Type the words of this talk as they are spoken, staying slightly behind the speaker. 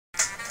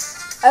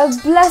A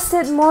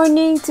blessed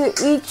morning to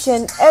each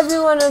and every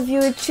one of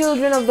you,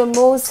 children of the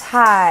Most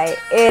High.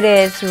 It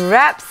is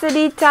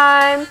Rhapsody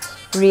time,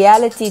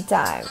 reality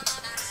time.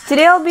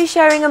 Today I'll be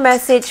sharing a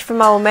message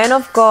from our man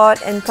of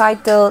God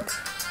entitled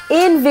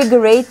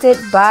Invigorated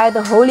by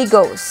the Holy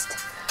Ghost.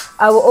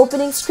 Our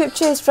opening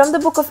scripture is from the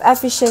book of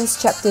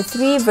Ephesians chapter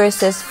 3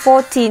 verses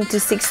 14 to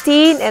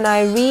 16, and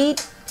I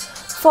read,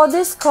 "For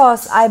this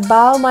cause I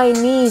bow my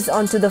knees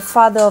unto the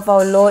Father of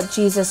our Lord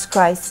Jesus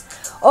Christ,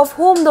 of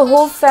whom the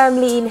whole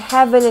family in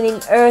heaven and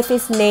in earth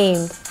is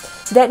named,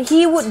 that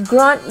he would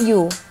grant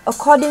you,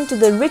 according to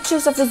the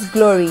riches of his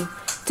glory,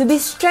 to be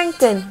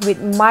strengthened with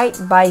might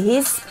by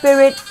his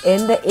Spirit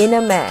in the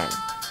inner man."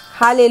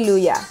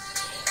 Hallelujah.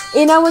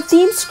 In our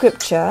theme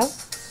scripture,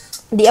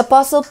 the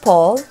Apostle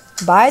Paul,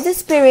 by the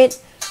Spirit,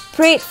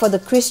 prayed for the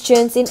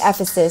Christians in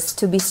Ephesus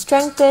to be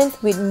strengthened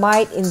with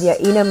might in their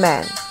inner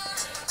man.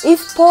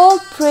 If Paul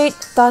prayed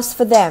thus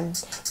for them,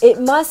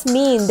 it must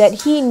mean that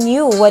he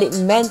knew what it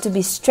meant to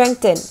be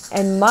strengthened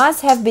and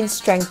must have been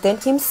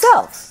strengthened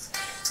himself.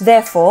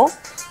 Therefore,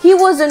 he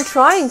wasn't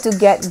trying to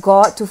get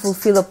God to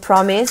fulfill a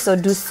promise or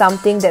do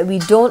something that we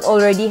don't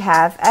already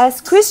have as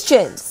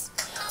Christians.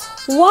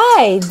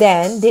 Why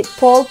then did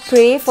Paul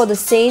pray for the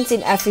saints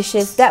in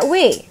Ephesus that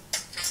way?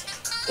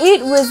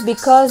 It was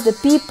because the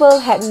people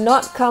had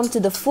not come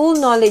to the full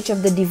knowledge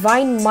of the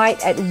divine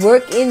might at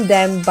work in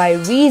them by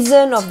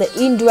reason of the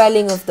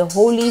indwelling of the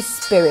Holy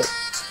Spirit.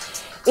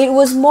 It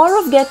was more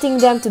of getting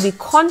them to be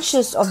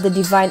conscious of the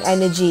divine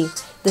energy,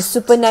 the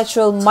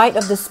supernatural might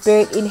of the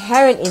Spirit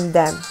inherent in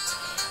them.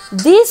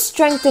 This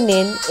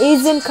strengthening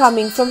isn't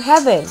coming from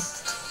heaven.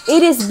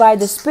 It is by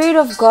the Spirit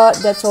of God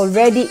that's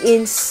already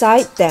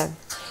inside them.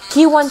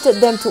 He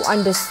wanted them to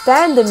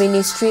understand the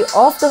ministry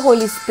of the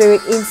Holy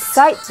Spirit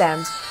inside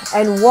them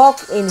and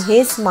walk in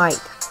His might.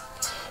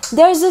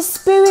 There's a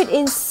spirit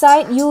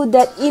inside you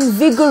that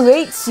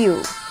invigorates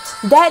you.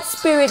 That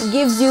spirit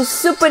gives you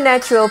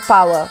supernatural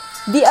power,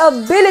 the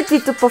ability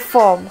to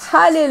perform.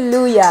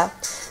 Hallelujah.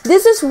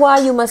 This is why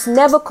you must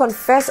never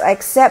confess or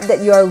accept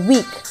that you are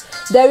weak.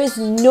 There is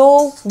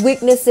no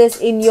weaknesses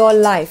in your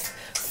life,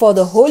 for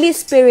the Holy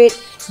Spirit,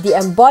 the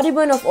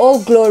embodiment of all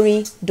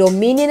glory,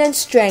 dominion and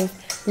strength,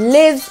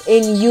 lives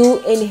in you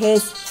in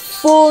His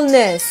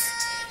fullness.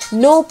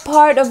 No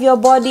part of your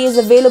body is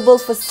available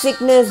for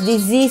sickness,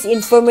 disease,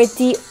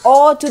 infirmity,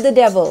 or to the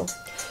devil.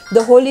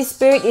 The Holy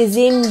Spirit is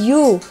in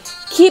you,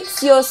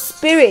 keeps your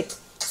spirit,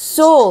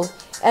 soul,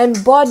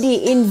 and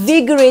body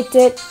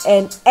invigorated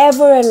and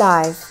ever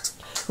alive.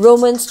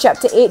 Romans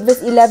chapter 8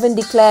 verse 11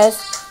 declares,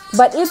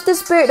 "But if the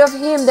spirit of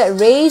him that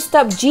raised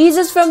up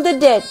Jesus from the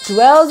dead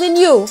dwells in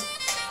you,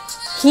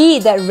 he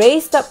that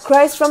raised up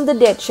Christ from the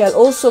dead shall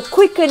also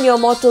quicken your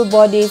mortal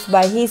bodies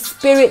by his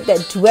Spirit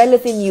that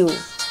dwelleth in you."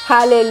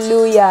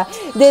 Hallelujah.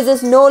 This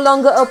is no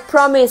longer a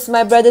promise,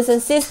 my brothers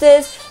and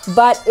sisters,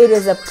 but it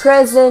is a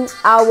present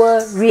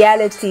hour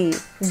reality.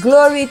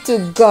 Glory to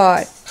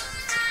God.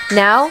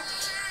 Now,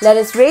 let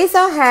us raise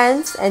our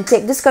hands and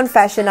take this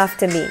confession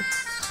after me.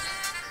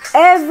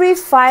 Every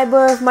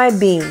fiber of my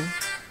being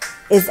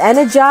is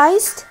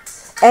energized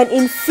and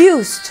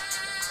infused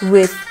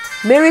with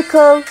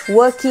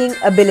miracle-working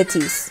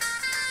abilities.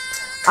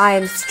 I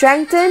am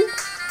strengthened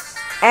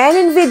and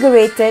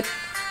invigorated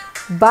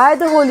by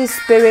the Holy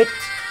Spirit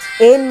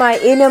in my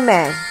inner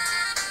man,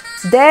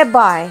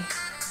 thereby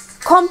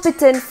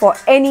competent for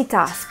any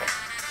task.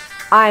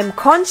 I am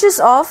conscious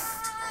of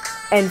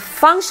and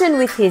function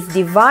with His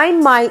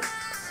divine might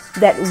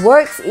that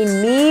works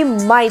in me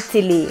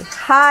mightily.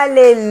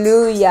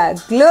 Hallelujah.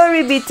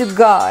 Glory be to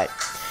God.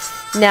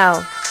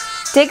 Now,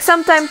 take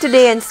some time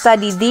today and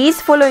study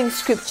these following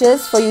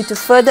scriptures for you to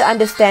further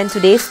understand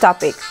today's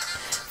topic.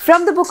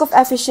 From the book of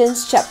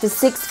Ephesians chapter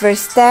 6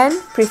 verse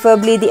 10,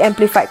 preferably the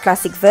Amplified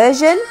Classic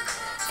Version.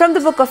 From the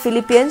book of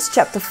Philippians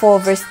chapter 4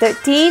 verse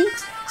 13.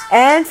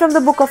 And from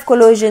the book of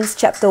Colossians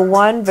chapter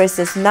 1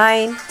 verses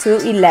 9 to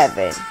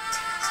 11.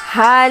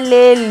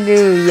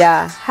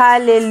 Hallelujah.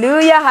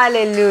 Hallelujah.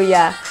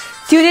 Hallelujah.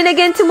 Tune in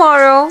again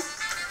tomorrow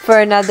for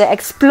another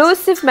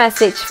explosive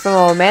message from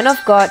our man of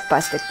God,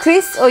 Pastor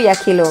Chris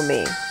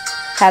Oyakhilome.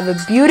 Have a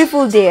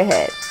beautiful day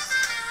ahead.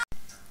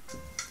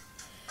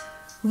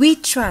 We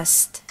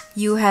trust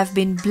you have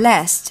been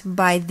blessed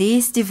by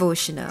this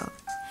devotional.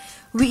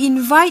 We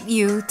invite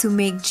you to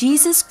make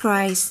Jesus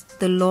Christ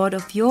the Lord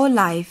of your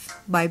life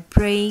by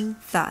praying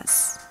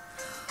thus.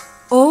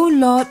 O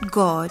Lord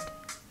God,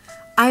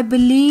 I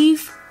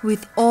believe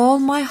with all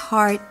my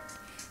heart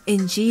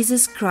in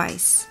Jesus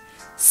Christ,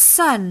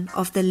 Son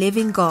of the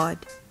living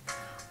God.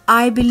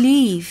 I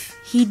believe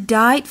He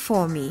died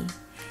for me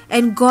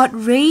and God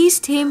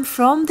raised Him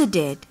from the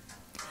dead.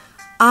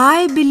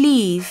 I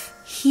believe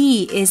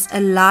He is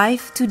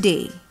alive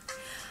today.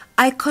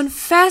 I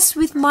confess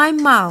with my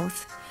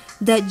mouth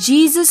that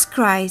Jesus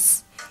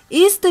Christ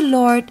is the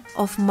Lord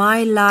of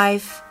my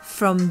life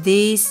from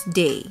this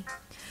day.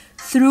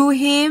 Through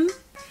Him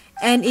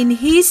and in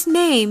His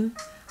name,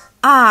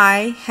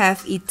 I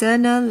have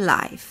eternal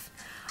life.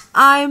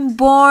 I'm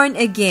born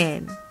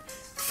again.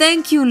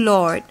 Thank you,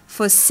 Lord,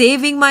 for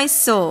saving my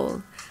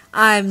soul.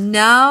 I'm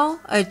now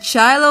a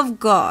child of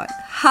God.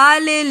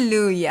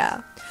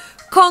 Hallelujah.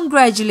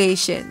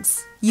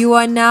 Congratulations. You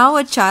are now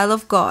a child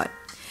of God.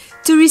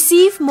 To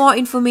receive more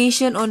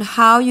information on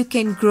how you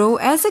can grow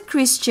as a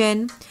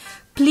Christian,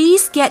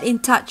 please get in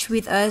touch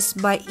with us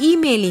by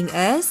emailing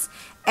us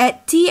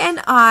at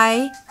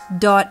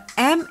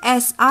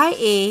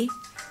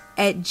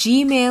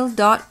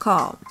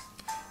tni.msia@gmail.com.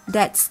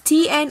 That's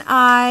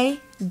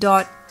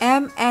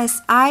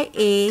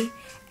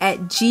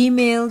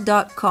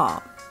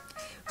tni.msia@gmail.com.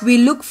 We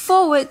look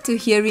forward to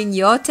hearing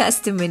your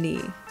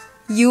testimony.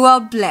 You are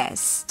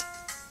blessed.